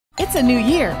It's a new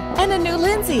year and a new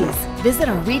Lindseys. Visit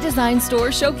our redesigned store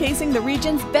showcasing the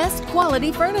region's best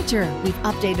quality furniture. We've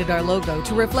updated our logo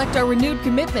to reflect our renewed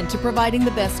commitment to providing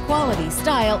the best quality,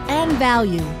 style, and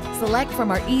value. Select from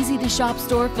our easy-to-shop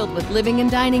store filled with living and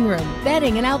dining room,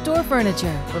 bedding, and outdoor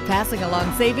furniture. We're passing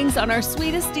along savings on our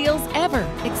sweetest deals ever.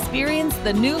 Experience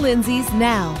the new Lindseys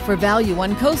now for value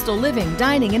on coastal living,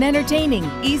 dining, and entertaining,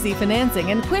 easy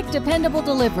financing, and quick, dependable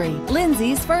delivery.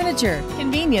 Lindseys Furniture,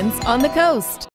 convenience on the coast.